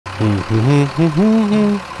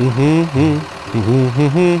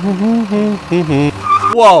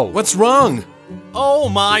Whoa, what's wrong? Oh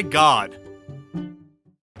my God.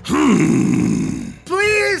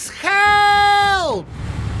 Please help!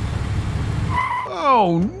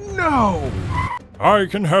 Oh no! I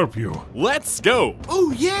can help you. Let's go.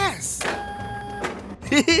 Oh yes!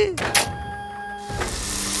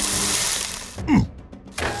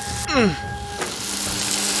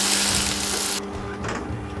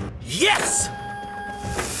 Yes!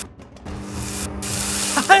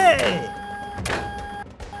 Hey!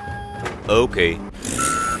 Okay.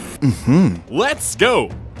 Let's go.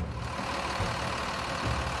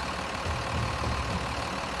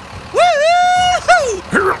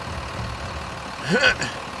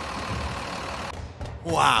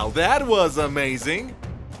 Wow, that was amazing.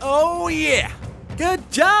 Oh yeah.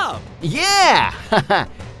 Good job. Yeah!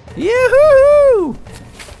 Yoo-hoo!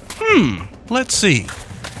 Let's see.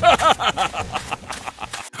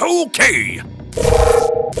 Okay.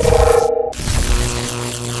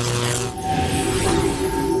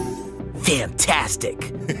 Fantastic!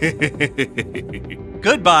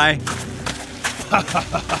 Goodbye.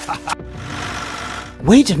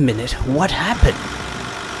 Wait a minute, what happened?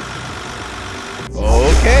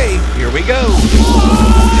 Okay, here we go.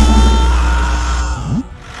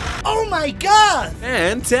 Oh my God!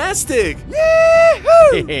 Fantastic.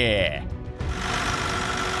 Yeah!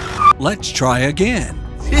 Let's try again.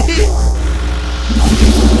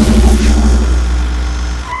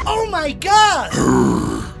 Oh my God!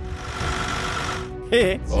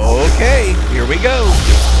 Okay, here we go.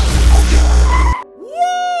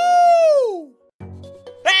 Woo!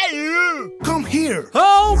 Hey you! Come here!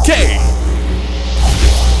 Okay.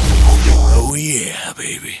 Oh yeah,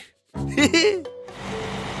 baby.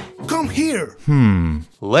 Come here!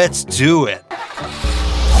 Let's do it.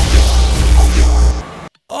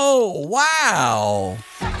 Oh, wow.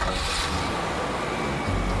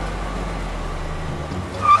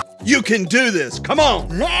 You can do this. Come on.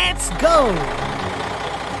 Let's go!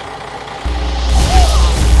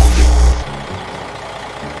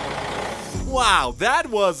 Wow, that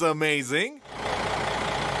was amazing.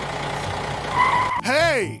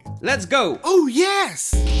 Hey! Let's go! Oh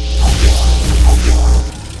yes!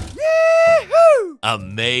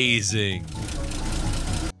 Amazing.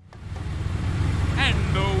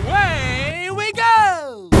 And away we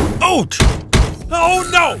go! Ouch! Oh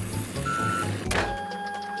no!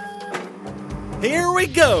 Here we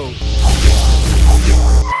go.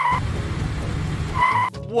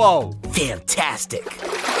 Whoa. Fantastic!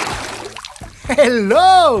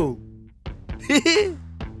 Hello!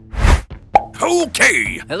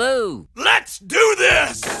 Okay. Hello! Let's do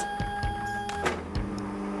this.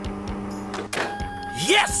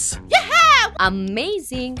 Yes.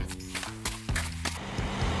 Amazing!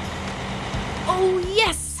 Oh,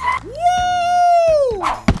 yes!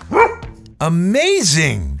 Woo!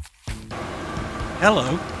 Amazing.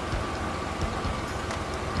 Hello.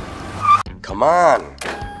 Come on!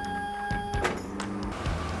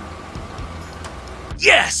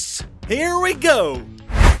 Yes. Here we go.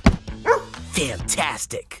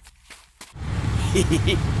 Fantastic!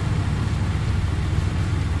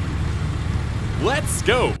 Let's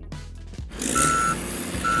go.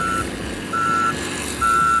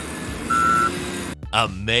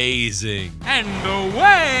 Amazing. And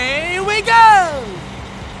away we go!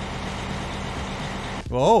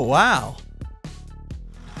 Oh, wow.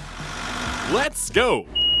 Let's go.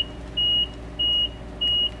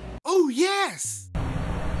 Oh yes!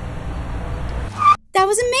 That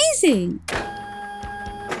was amazing!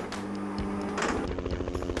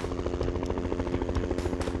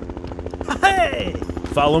 Hey!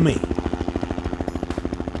 Follow me.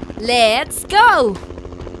 Let's go!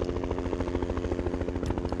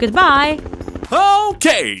 Goodbye!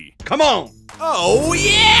 Okay. Come on. Oh,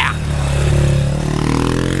 yeah.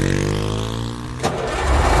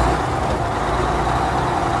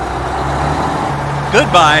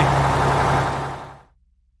 Goodbye.